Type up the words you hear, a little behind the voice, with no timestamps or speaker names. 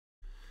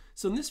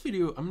So in this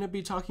video, I'm going to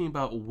be talking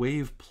about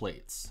wave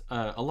plates,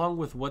 along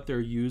with what they're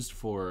used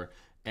for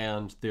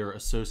and their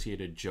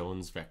associated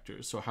Jones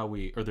vectors, so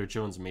or their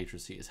Jones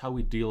matrices, how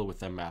we deal with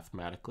them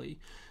mathematically.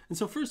 And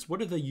so first,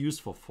 what are they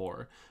useful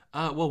for?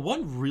 Well,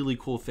 one really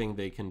cool thing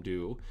they can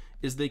do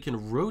is they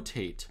can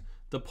rotate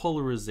the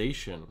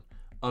polarization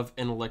of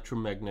an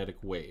electromagnetic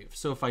wave.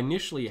 So if I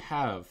initially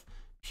have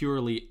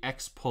purely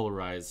X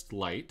polarized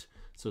light,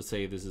 so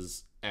say this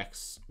is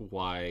X,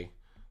 Y,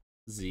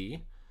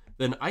 Z,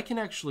 then I can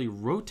actually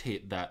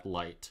rotate that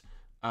light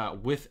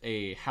with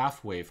a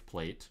half wave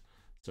plate.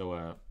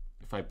 So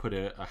if I put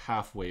a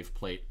half wave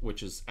plate,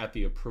 which is at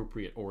the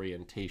appropriate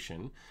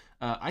orientation,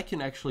 I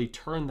can actually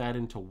turn that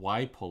into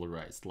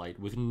y-polarized light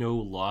with no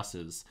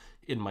losses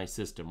in my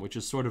system, which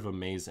is sort of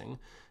amazing.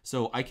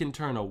 So I can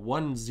turn a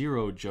 1,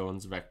 0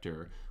 Jones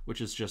vector, which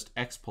is just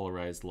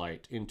X-polarized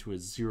light, into a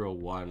 0,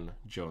 1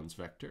 Jones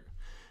vector.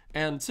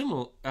 And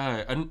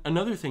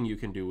another thing you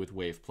can do with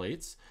wave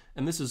plates,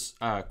 and this is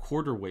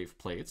quarter wave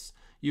plates,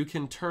 you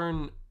can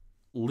turn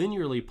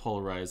linearly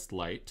polarized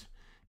light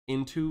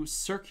into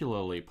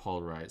circularly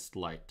polarized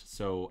light.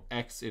 So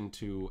X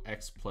into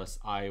X plus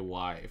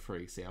IY, for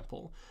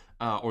example.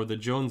 Or the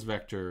Jones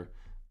vector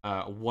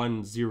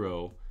 1,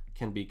 0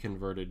 can be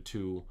converted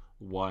to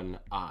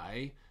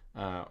 1I.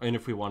 And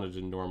if we wanted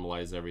to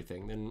normalize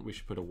everything, then we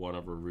should put a 1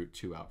 over root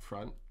 2 out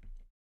front.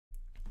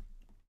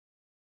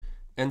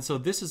 And so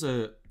this is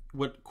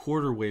what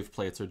quarter wave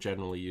plates are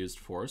generally used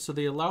for. So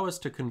they allow us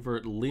to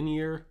convert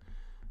linear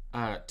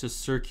to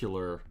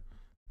circular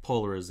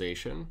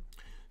polarization.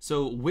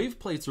 So wave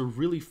plates are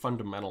really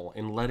fundamental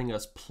in letting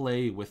us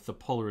play with the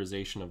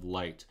polarization of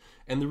light.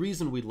 And the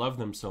reason we love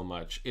them so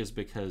much is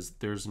because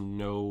there's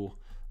no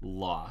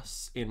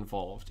loss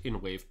involved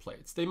in wave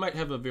plates. They might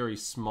have a very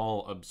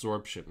small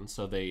absorption,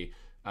 so they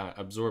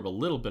absorb a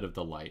little bit of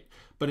the light,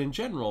 but in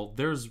general,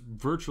 there's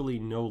virtually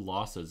no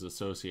losses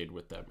associated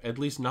with them, at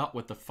least not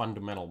with the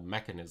fundamental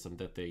mechanism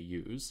that they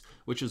use,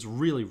 which is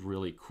really,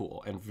 really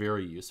cool and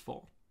very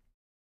useful.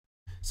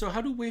 So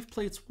how do wave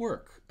plates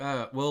work?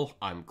 Well,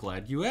 I'm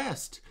glad you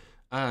asked.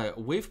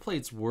 Wave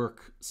plates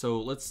work,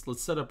 so let's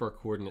set up our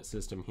coordinate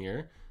system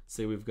here.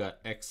 Say we've got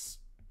X,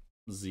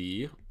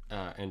 Z,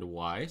 and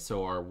Y,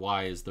 so our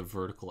Y is the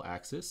vertical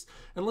axis.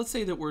 And let's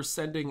say that we're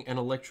sending an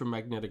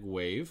electromagnetic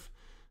wave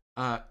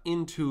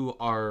into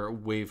our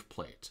wave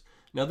plate.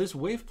 Now this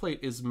wave plate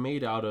is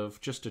made out of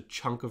just a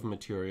chunk of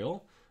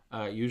material.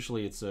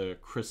 Usually it's a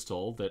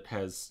crystal that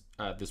has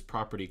this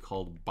property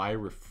called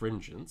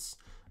birifringence.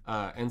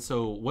 And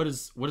so what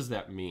does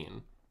that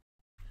mean?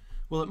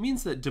 Well, it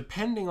means that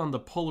depending on the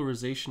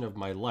polarization of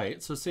my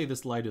light, so say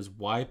this light is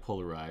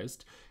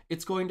y-polarized,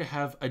 it's going to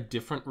have a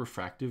different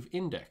refractive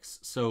index.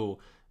 So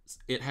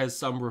it has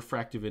some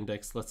refractive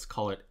index, let's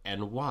call it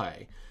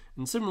ny.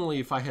 And similarly,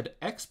 if I had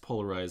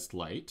X-polarized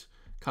light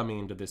coming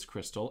into this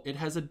crystal, it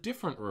has a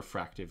different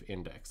refractive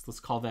index. Let's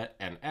call that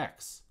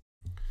nx.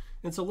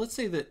 And so let's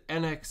say that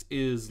nx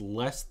is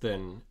less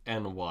than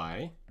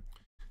ny.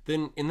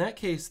 Then in that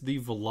case, the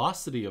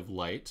velocity of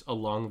light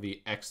along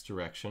the x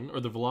direction, or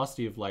the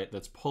velocity of light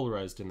that's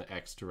polarized in the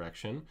x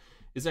direction,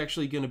 is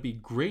actually going to be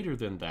greater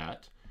than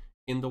that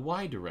in the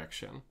y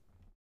direction.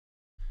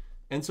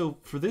 And so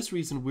for this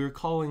reason, we're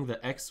going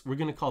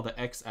to call the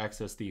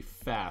x-axis the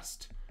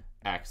fast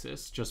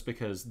axis, just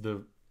because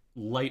the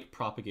light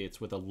propagates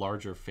with a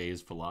larger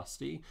phase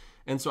velocity.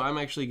 And so I'm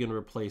actually going to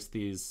replace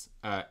these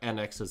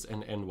nx's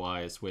and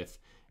ny's with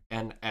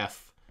nf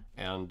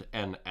and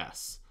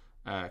ns,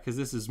 because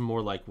this is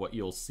more like what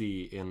you'll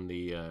see in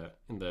the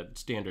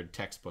standard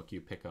textbook you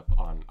pick up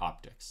on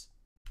optics.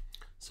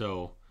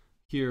 So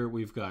here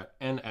we've got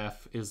nf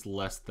is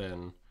less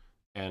than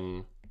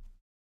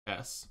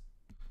ns.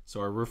 So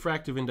our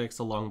refractive index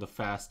along the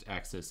fast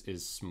axis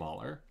is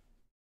smaller.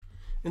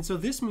 And so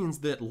this means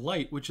that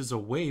light, which is a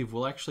wave,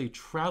 will actually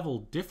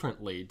travel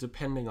differently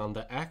depending on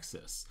the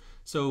axis.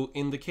 So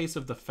in the case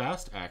of the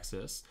fast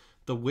axis,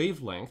 the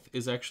wavelength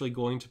is actually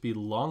going to be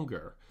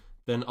longer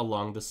than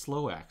along the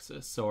slow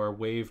axis. So our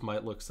wave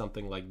might look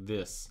something like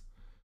this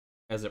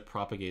as it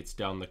propagates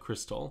down the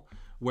crystal.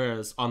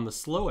 Whereas on the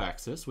slow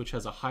axis, which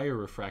has a higher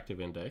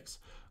refractive index,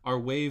 our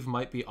wave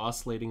might be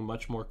oscillating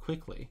much more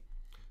quickly.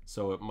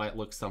 So it might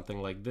look something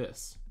like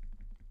this.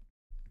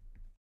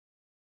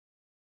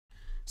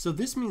 So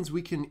this means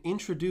we can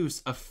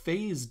introduce a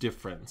phase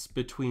difference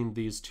between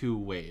these two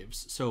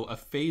waves. So a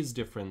phase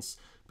difference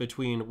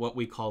between what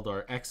we called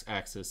our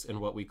x-axis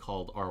and what we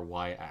called our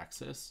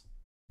y-axis.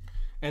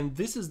 And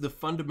this is the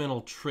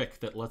fundamental trick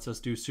that lets us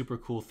do super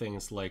cool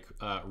things like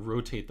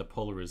rotate the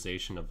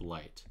polarization of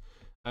light.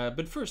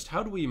 But first,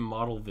 how do we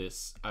model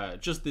this,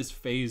 just this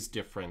phase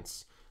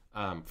difference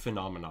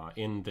phenomena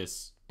in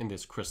this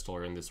crystal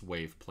or in this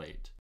wave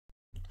plate?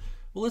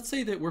 Well, let's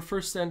say that we're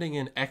first sending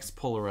in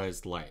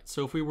X-polarized light.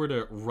 So if we were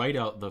to write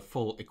out the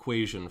full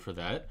equation for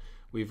that,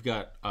 we've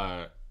got,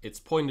 it's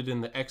pointed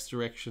in the X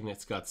direction,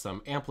 it's got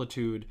some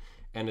amplitude,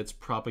 and it's a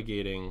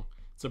propagating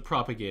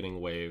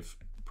wave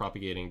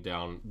propagating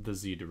down the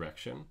Z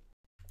direction.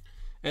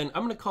 And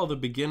I'm going to call the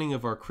beginning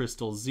of our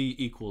crystal z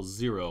equals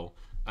 0,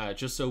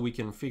 just so we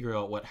can figure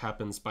out what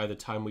happens by the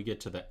time we get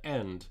to the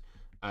end,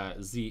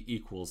 z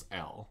equals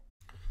L.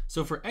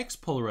 So for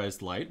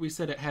X-polarized light, we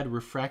said it had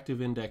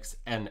refractive index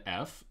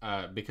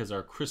NF, because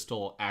our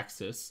crystal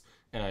axis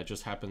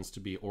just happens to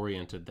be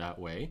oriented that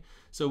way.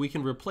 So we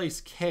can replace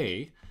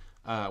K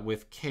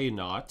with K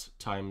naught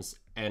times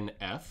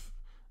NF,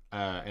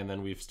 and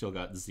then we've still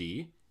got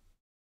Z,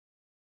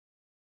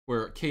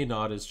 where K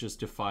naught is just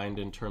defined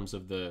in terms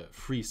of the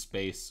free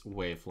space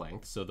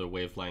wavelength, so the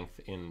wavelength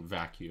in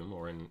vacuum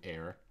or in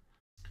air.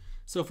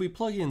 So if we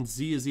plug in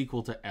Z is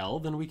equal to L,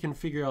 then we can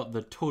figure out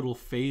the total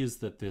phase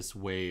that this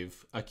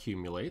wave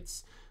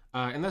accumulates,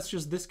 and that's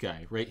just this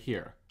guy right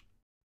here.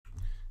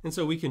 And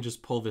so we can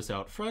just pull this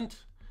out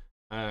front,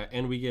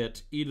 and we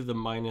get e to the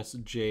minus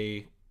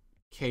j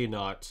k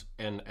naught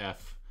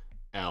NF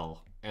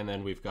L, and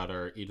then we've got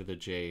our e to the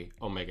j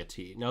omega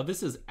t. Now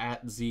this is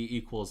at z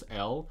equals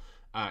L.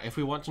 If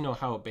we want to know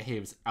how it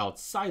behaves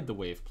outside the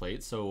wave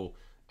plate, so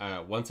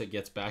once it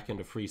gets back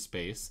into free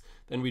space,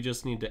 then we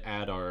just need to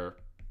add our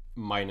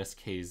minus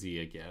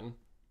kz again.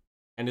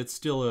 And it's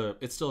still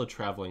a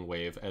traveling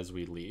wave as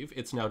we leave.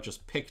 It's now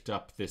just picked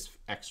up this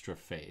extra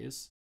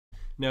phase.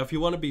 Now, if you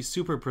want to be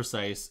super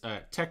precise,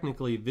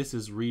 technically this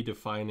is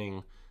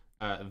redefining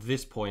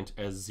this point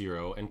as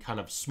 0 and kind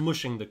of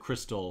smushing the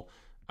crystal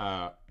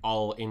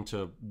all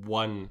into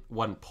one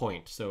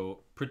point.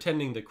 So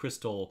pretending the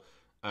crystal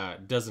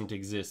doesn't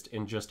exist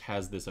and just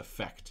has this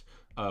effect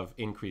of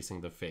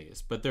increasing the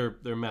phase, but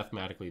they're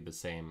mathematically the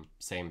same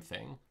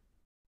thing.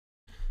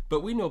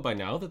 But we know by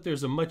now that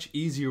there's a much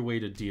easier way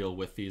to deal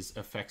with these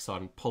effects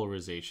on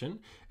polarization,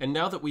 and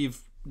now that we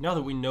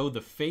know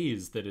the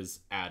phase that is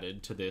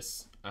added to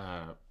this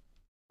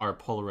our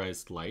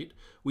polarized light,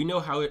 we know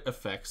how it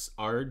affects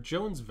our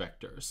Jones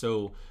vector.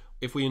 So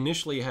if we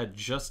initially had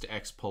just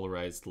X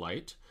polarized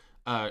light,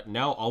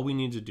 now all we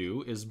need to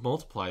do is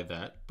multiply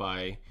that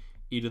by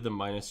e to the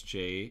minus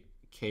j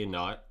k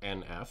naught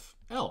NF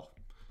L.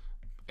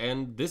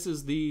 And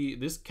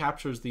this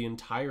captures the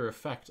entire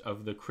effect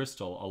of the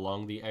crystal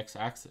along the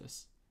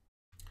x-axis.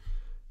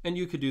 And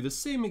you could do the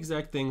same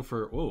exact thing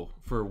for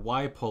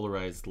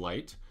y-polarized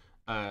light.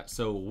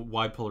 So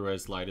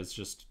y-polarized light is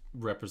just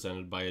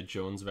represented by a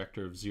Jones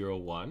vector of 0,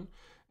 1.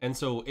 And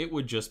so it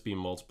would just be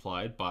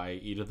multiplied by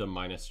e to the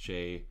minus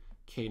j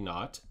k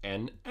naught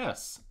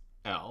NS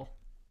L.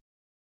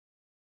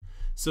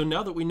 So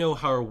now that we know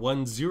how our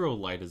 1, 0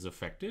 light is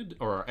affected,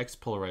 or our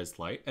X-polarized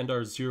light, and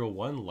our 0,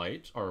 1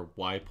 light, our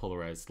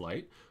Y-polarized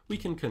light, we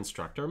can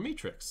construct our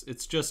matrix.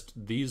 It's just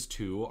these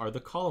two are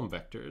the column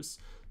vectors.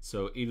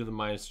 So e to the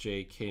minus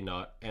j k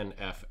naught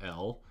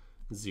NFL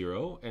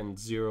 0, and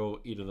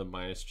 0 e to the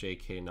minus j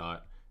k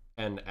naught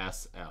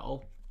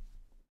NSL.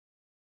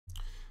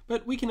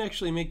 But we can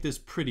actually make this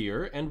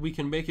prettier, and we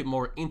can make it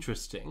more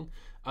interesting.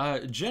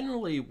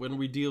 Generally, when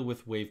we deal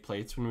with wave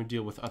plates, when we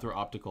deal with other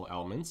optical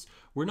elements,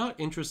 we're not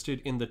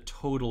interested in the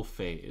total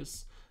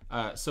phase.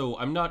 So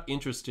I'm not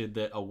interested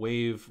that a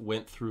wave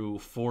went through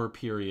 4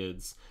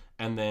 periods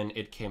and then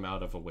it came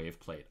out of a wave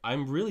plate.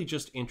 I'm really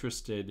just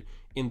interested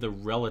in the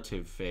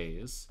relative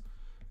phase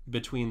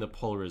between the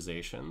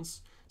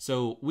polarizations.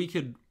 So we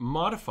could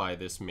modify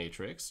this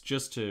matrix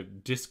just to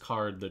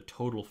discard the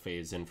total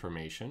phase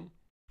information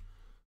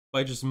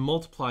by just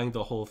multiplying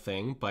the whole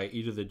thing by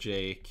e to the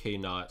j k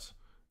naught.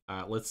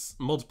 Let's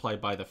multiply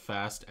by the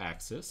fast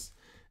axis,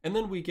 and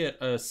then we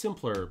get a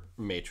simpler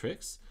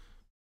matrix,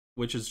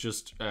 which is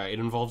just, it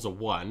involves a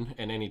 1,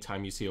 and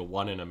anytime you see a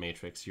 1 in a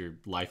matrix, your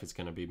life is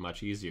going to be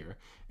much easier.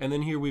 And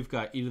then here we've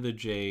got e to the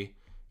j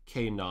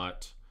k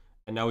naught,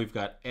 and now we've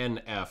got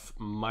NF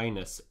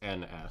minus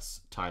NS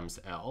times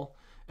L.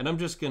 And I'm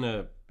just going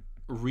to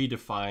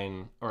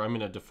redefine, or I'm going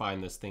to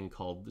define this thing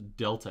called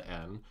delta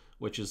N,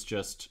 which is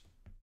just,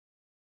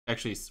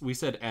 actually, we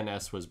said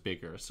NS was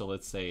bigger, so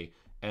let's say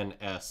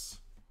NS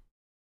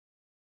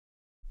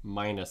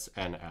minus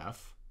NF.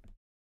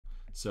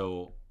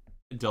 So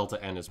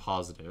delta N is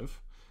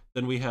positive.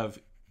 Then we have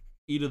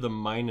e to the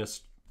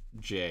minus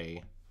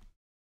j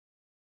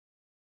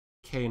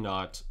k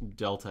naught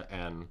delta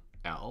N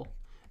L.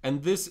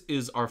 And this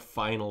is our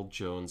final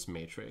Jones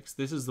matrix.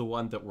 This is the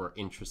one that we're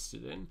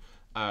interested in.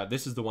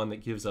 This is the one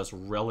that gives us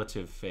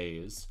relative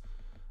phase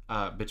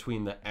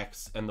between the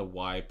X and the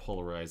Y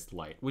polarized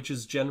light, which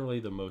is generally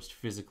the most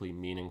physically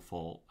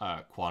meaningful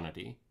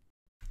quantity.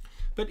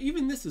 But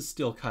even this is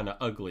still kind of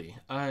ugly,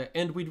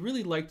 and we'd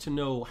really like to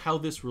know how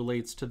this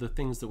relates to the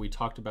things that we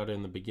talked about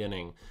in the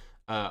beginning,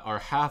 our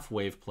half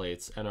wave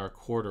plates and our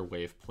quarter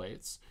wave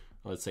plates,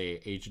 let's say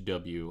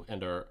HW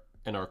and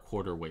our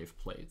quarter wave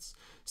plates.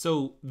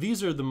 So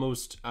these are the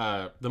most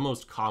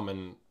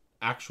common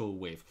actual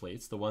wave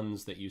plates, the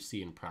ones that you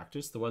see in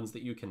practice, the ones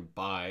that you can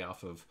buy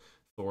off of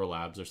Thor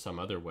Labs or some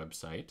other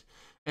website.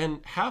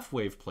 And half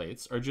wave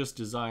plates are just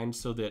designed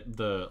so that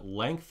the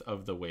length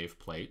of the wave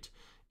plate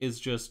is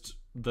just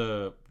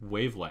the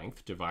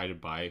wavelength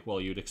divided by,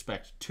 well, you'd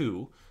expect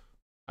 2,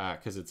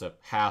 because it's a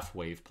half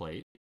wave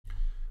plate,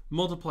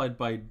 multiplied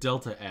by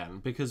delta N,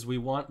 because we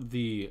want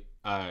the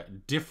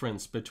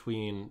difference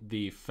between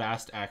the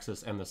fast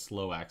axis and the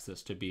slow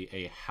axis to be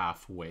a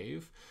half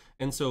wave.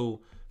 And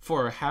so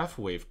for a half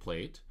wave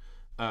plate,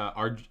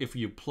 if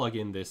you plug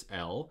in this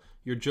L,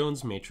 your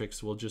Jones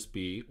matrix will just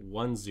be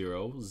 1,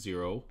 0,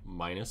 0,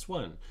 minus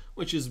 1,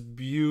 which is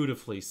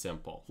beautifully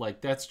simple.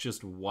 Like, that's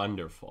just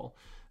wonderful.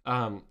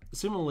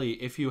 Similarly,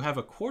 if you have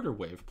a quarter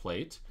wave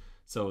plate,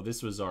 so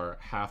this was our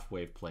half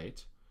wave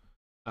plate,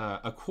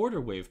 a quarter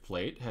wave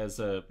plate has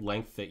a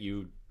length that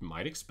you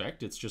might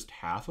expect. It's just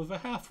half of a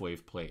half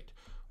wave plate,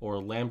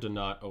 or lambda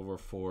naught over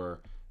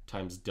 4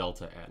 times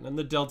delta n. And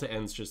the delta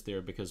n's just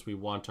there because we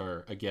want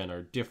our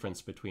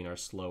difference between our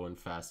slow and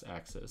fast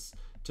axis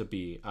to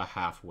be a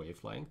half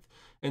wavelength.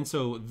 And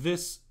so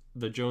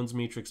the Jones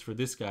matrix for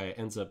this guy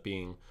ends up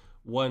being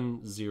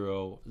 1,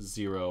 0,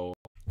 0,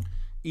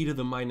 e to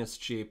the minus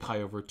j pi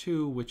over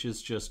 2, which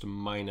is just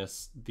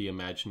minus the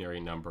imaginary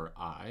number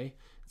I.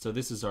 So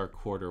this is our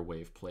quarter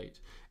wave plate.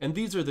 And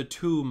these are the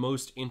two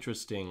most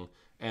interesting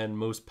and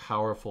most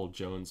powerful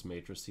Jones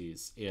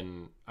matrices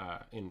in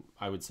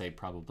I would say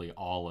probably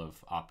all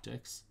of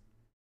optics.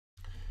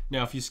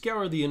 Now, if you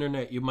scour the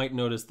internet, you might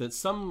notice that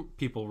some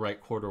people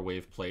write quarter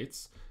wave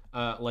plates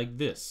like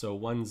this, so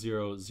 1,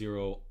 0,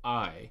 0,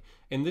 I.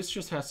 And this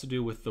just has to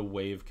do with the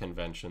wave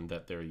convention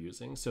that they're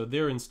using. So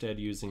they're instead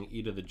using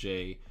e to the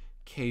j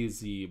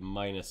kz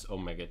minus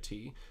omega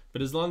t.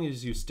 But as long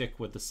as you stick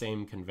with the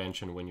same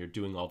convention when you're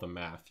doing all the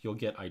math, you'll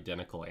get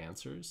identical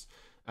answers.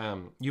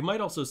 You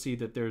might also see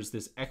that there's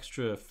this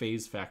extra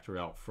phase factor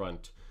out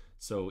front.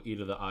 So e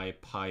to the I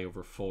pi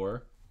over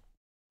 4,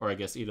 or I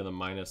guess e to the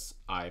minus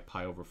I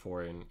pi over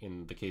 4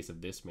 in the case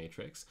of this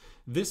matrix.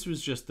 This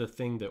was just the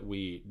thing that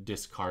we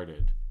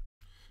discarded.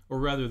 Or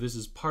rather, this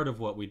is part of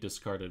what we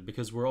discarded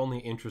because we're only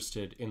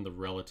interested in the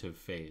relative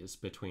phase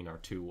between our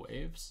two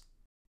waves.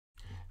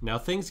 Now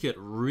things get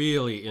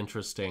really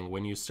interesting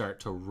when you start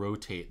to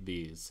rotate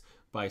these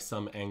by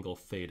some angle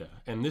theta,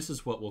 and this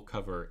is what we'll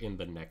cover in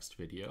the next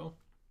video.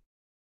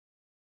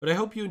 But I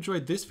hope you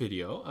enjoyed this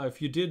video.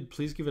 If you did,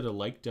 please give it a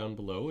like down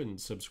below and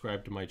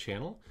subscribe to my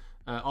channel.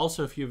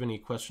 Also, if you have any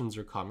questions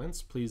or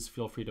comments, please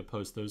feel free to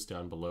post those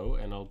down below,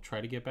 and I'll try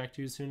to get back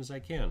to you as soon as I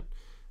can.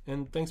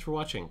 And thanks for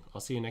watching.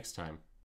 I'll see you next time.